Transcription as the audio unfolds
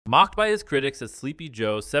Mocked by his critics as Sleepy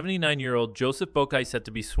Joe, 79-year-old Joseph Boakai set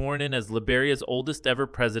to be sworn in as Liberia's oldest ever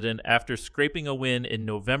president after scraping a win in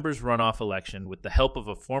November's runoff election with the help of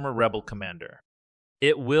a former rebel commander.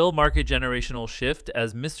 It will mark a generational shift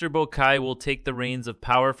as Mr. Boakai will take the reins of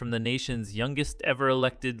power from the nation's youngest ever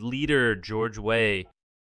elected leader, George Weah.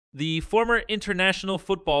 The former international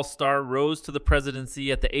football star rose to the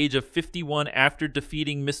presidency at the age of 51 after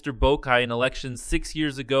defeating Mr. Boakai in elections 6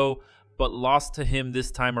 years ago, but lost to him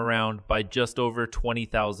this time around by just over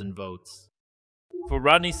 20,000 votes. For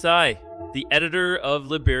Rodney Sai, the editor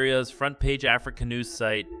of Liberia's front-page Africa news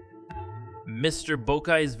site, Mr.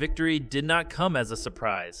 Boakai's victory did not come as a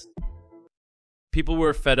surprise. People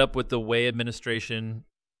were fed up with the Weah administration,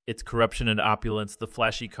 its corruption and opulence, the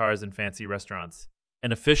flashy cars and fancy restaurants.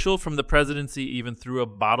 An official from the presidency even threw a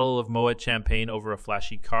bottle of Moet champagne over a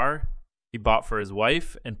flashy car he bought for his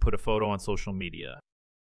wife and put a photo on social media.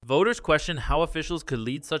 Voters questioned how officials could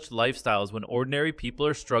lead such lifestyles when ordinary people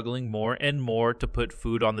are struggling more and more to put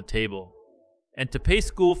food on the table and to pay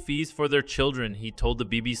school fees for their children, he told the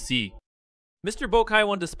BBC. Mr. Boakai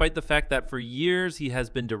won despite the fact that for years he has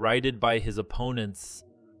been derided by his opponents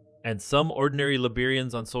and some ordinary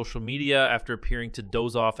Liberians on social media after appearing to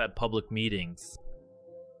doze off at public meetings.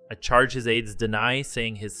 A charge his aides deny,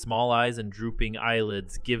 saying his small eyes and drooping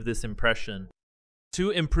eyelids give this impression. To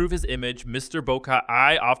improve his image, Mr.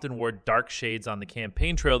 Boakai often wore dark shades on the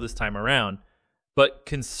campaign trail this time around, but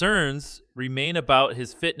concerns remain about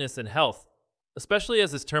his fitness and health, especially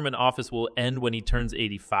as his term in office will end when he turns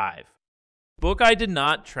 85. Boakai did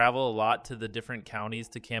not travel a lot to the different counties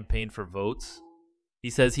to campaign for votes. He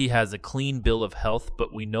says he has a clean bill of health,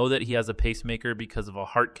 but we know that he has a pacemaker because of a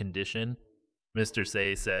heart condition, Mr.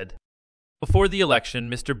 Say said. Before the election,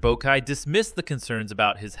 Mr. Boakai dismissed the concerns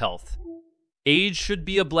about his health. Age should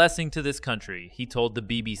be a blessing to this country, he told the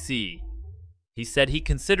BBC. He said he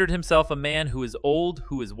considered himself a man who is old,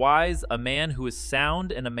 who is wise, a man who is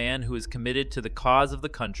sound, and a man who is committed to the cause of the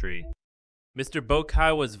country. Mr.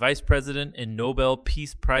 Boakai was vice president in Nobel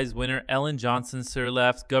Peace Prize winner Ellen Johnson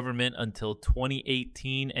Sirleaf's government until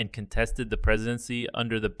 2018 and contested the presidency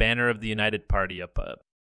under the banner of the United Party.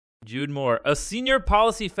 Jude Moore, a senior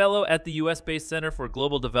policy fellow at the U.S.-based Center for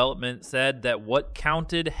Global Development, said that what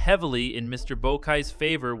counted heavily in Mr. Boakai's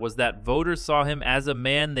favor was that voters saw him as a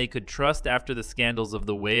man they could trust after the scandals of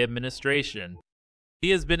the Weah administration.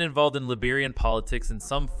 He has been involved in Liberian politics in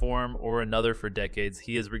some form or another for decades.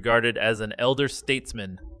 He is regarded as an elder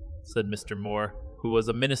statesman, said Mr. Moore, who was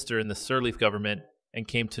a minister in the Sirleaf government and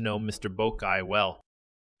came to know Mr. Boakai well.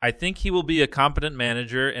 I think he will be a competent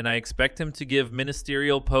manager, and I expect him to give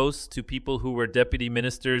ministerial posts to people who were deputy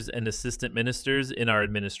ministers and assistant ministers in our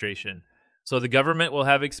administration. So the government will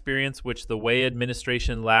have experience which the Weah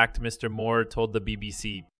administration lacked, Mr. Moore told the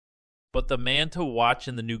BBC. But the man to watch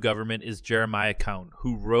in the new government is Jeremiah Count,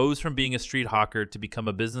 who rose from being a street hawker to become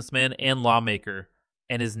a businessman and lawmaker,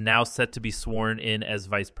 and is now set to be sworn in as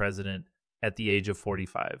vice president at the age of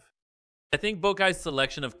 45. I think Boakai's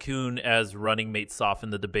selection of Kuhn as running mate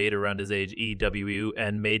softened the debate around his age EWU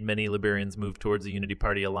and made many Liberians move towards the Unity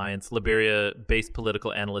Party alliance, Liberia-based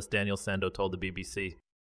political analyst Daniel Sando told the BBC.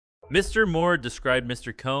 Mr. Moore described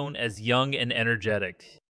Mr. Cohn as young and energetic.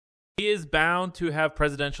 He is bound to have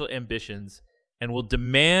presidential ambitions and will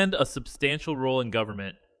demand a substantial role in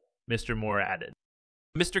government, Mr. Moore added.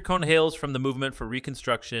 Mr. Cohn hails from the Movement for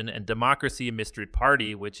Reconstruction and Democracy Mystery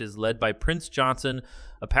Party, which is led by Prince Johnson,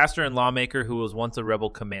 a pastor and lawmaker who was once a rebel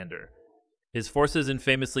commander. His forces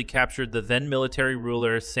infamously captured the then military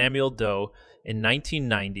ruler Samuel Doe in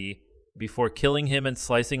 1990 before killing him and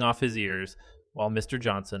slicing off his ears while Mr.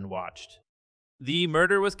 Johnson watched. The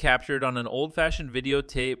murder was captured on an old-fashioned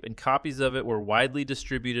videotape, and copies of it were widely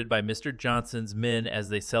distributed by Mr. Johnson's men as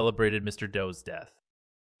they celebrated Mr. Doe's death.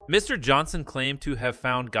 Mr. Johnson claimed to have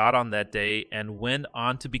found God on that day and went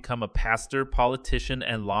on to become a pastor, politician,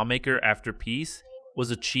 and lawmaker after peace was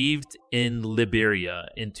achieved in Liberia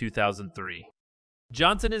in 2003.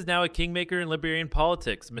 Johnson is now a kingmaker in Liberian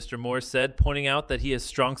politics, Mr. Moore said, pointing out that he has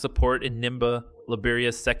strong support in Nimba,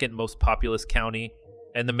 Liberia's second most populous county,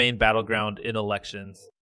 and the main battleground in elections.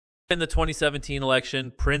 In the 2017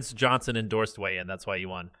 election, Prince Johnson endorsed Weah, and that's why he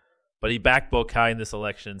won. But he backed Boakai in this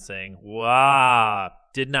election, saying, "Wow,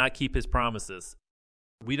 did not keep his promises."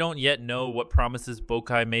 We don't yet know what promises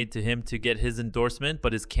Boakai made to him to get his endorsement,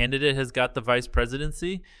 but his candidate has got the vice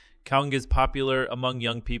presidency. Kaung is popular among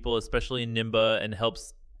young people, especially in Nimba, and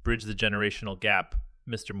helps bridge the generational gap,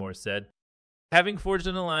 Mr. Moore said. Having forged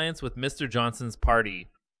an alliance with Mr. Johnson's party,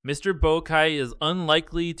 Mr. Boakai is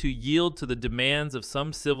unlikely to yield to the demands of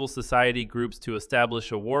some civil society groups to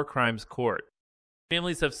establish a war crimes court.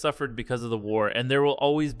 Families have suffered because of the war, and there will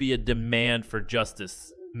always be a demand for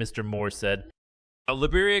justice, Mr. Moore said.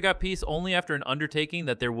 Liberia got peace only after an undertaking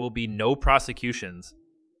that there will be no prosecutions.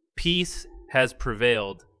 Peace has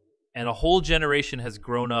prevailed, and a whole generation has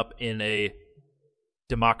grown up in a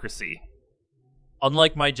democracy.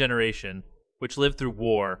 Unlike my generation, which lived through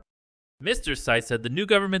war, Mr. Sai said the new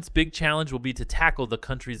government's big challenge will be to tackle the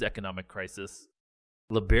country's economic crisis.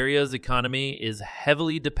 Liberia's economy is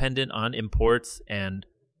heavily dependent on imports, and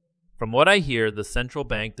from what I hear, the central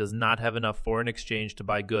bank does not have enough foreign exchange to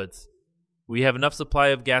buy goods. We have enough supply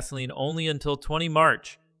of gasoline only until 20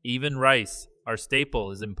 March. Even rice, our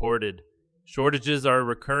staple, is imported. Shortages are a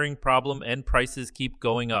recurring problem, and prices keep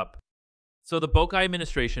going up. So the Boakai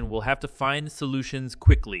administration will have to find solutions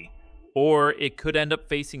quickly, or it could end up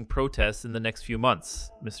facing protests in the next few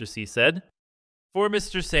months, Mr. C said. For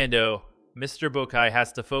Mr. Sando, Mr. Boakai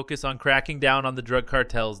has to focus on cracking down on the drug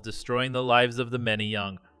cartels, destroying the lives of the many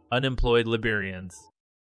young, unemployed Liberians.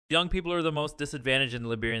 Young people are the most disadvantaged in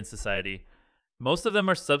Liberian society. Most of them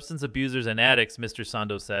are substance abusers and addicts, Mr.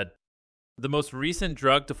 Sando said. The most recent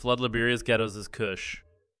drug to flood Liberia's ghettos is Kush.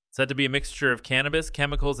 Said to be a mixture of cannabis,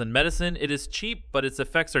 chemicals, and medicine, it is cheap, but its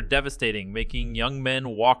effects are devastating, making young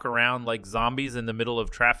men walk around like zombies in the middle of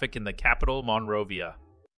traffic in the capital, Monrovia.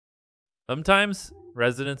 Sometimes,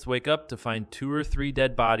 residents wake up to find 2 or 3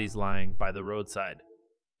 dead bodies lying by the roadside.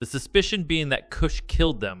 The suspicion being that Kush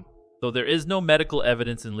killed them, though there is no medical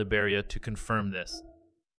evidence in Liberia to confirm this.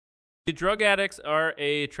 The drug addicts are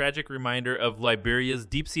a tragic reminder of Liberia's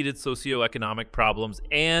deep-seated socioeconomic problems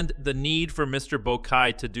and the need for Mr.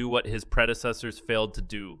 Boakai to do what his predecessors failed to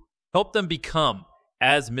do. Help them become,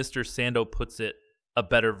 as Mr. Sando puts it, a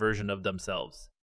better version of themselves.